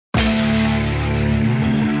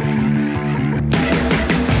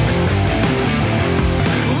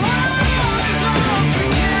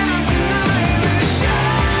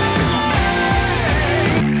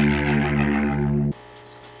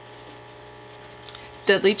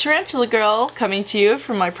Deadly Tarantula Girl, coming to you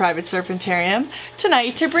from my private serpentarium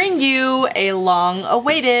tonight to bring you a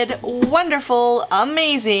long-awaited, wonderful,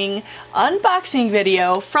 amazing unboxing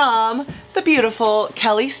video from the beautiful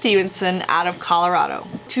Kelly Stevenson out of Colorado.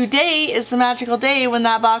 Today is the magical day when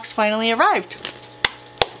that box finally arrived.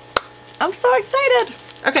 I'm so excited!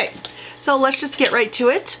 Okay, so let's just get right to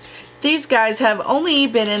it. These guys have only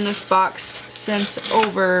been in this box since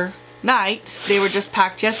overnight. They were just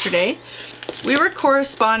packed yesterday. We were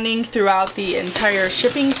corresponding throughout the entire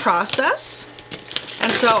shipping process,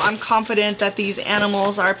 and so I'm confident that these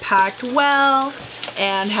animals are packed well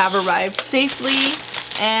and have arrived safely,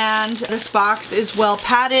 and this box is well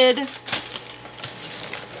padded.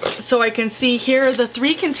 So I can see here are the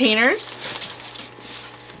 3 containers.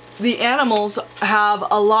 The animals have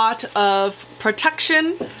a lot of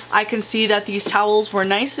protection. I can see that these towels were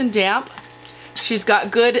nice and damp. She's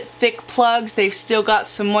got good thick plugs. They've still got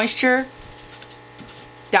some moisture.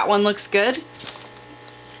 That one looks good.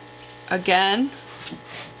 Again,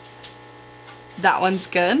 that one's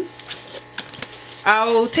good.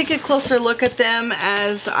 I'll take a closer look at them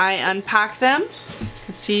as I unpack them. You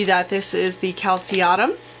can see that this is the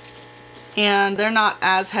calciatum, and they're not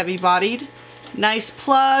as heavy bodied. Nice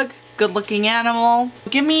plug, good looking animal.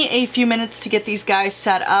 Give me a few minutes to get these guys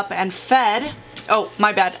set up and fed. Oh,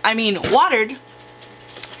 my bad, I mean watered.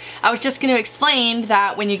 I was just going to explain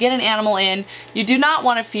that when you get an animal in, you do not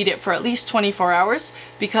want to feed it for at least 24 hours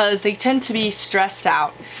because they tend to be stressed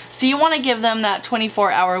out. So you want to give them that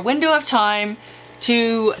 24-hour window of time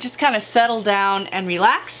to just kind of settle down and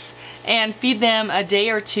relax, and feed them a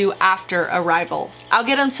day or 2 after arrival. I'll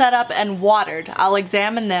get them set up and watered. I'll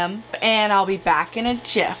examine them and I'll be back in a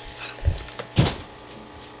jiff.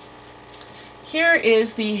 Here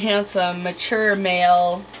is the handsome mature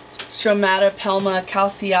male Stromatopelma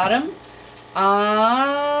calciatum.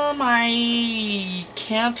 I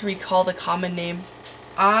can't recall the common name.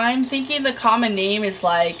 I'm thinking the common name is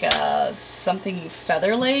like something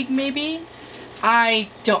feather leg maybe? I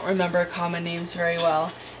don't remember common names very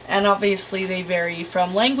well. And obviously they vary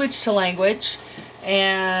from language to language,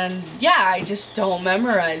 and yeah, I just don't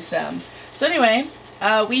memorize them. So anyway,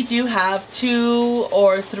 we do have 2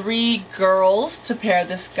 or 3 girls to pair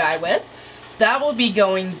this guy with. That will be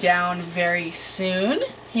going down very soon.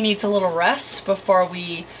 He needs a little rest before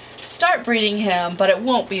we start breeding him, but it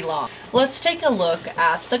won't be long. Let's take a look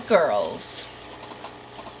at the girls.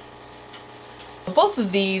 Both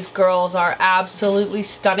of these girls are absolutely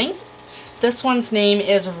stunning. This one's name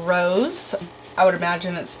is Rose. I would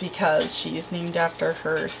imagine it's because she's named after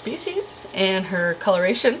her species and her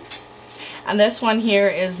coloration. And this one here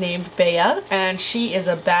is named Bea, and she is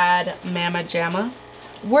a bad mama jamma.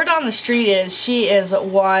 Word on the street is she is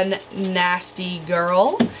one nasty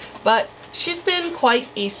girl, but she's been quite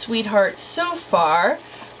a sweetheart so far.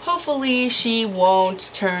 Hopefully she won't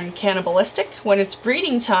turn cannibalistic when it's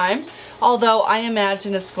breeding time, although I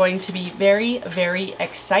imagine it's going to be very, very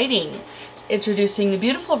exciting. Introducing the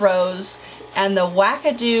beautiful Rose and the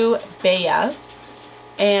wackadoo Bea,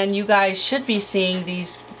 and you guys should be seeing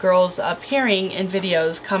these girls appearing in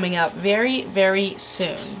videos coming up very, very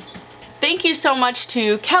soon. Thank you so much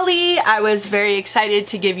to Kelly. I was very excited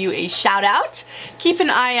to give you a shout out. Keep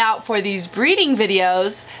an eye out for these breeding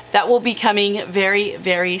videos that will be coming very,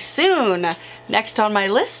 very soon. Next on my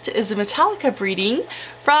list is a Metallica breeding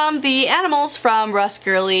from the animals from Russ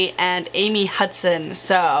Gurley and Amy Hudson.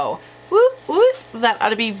 So, whoop, whoop, that ought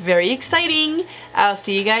to be very exciting. I'll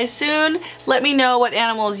see you guys soon. Let me know what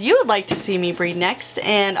animals you would like to see me breed next,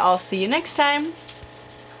 and I'll see you next time.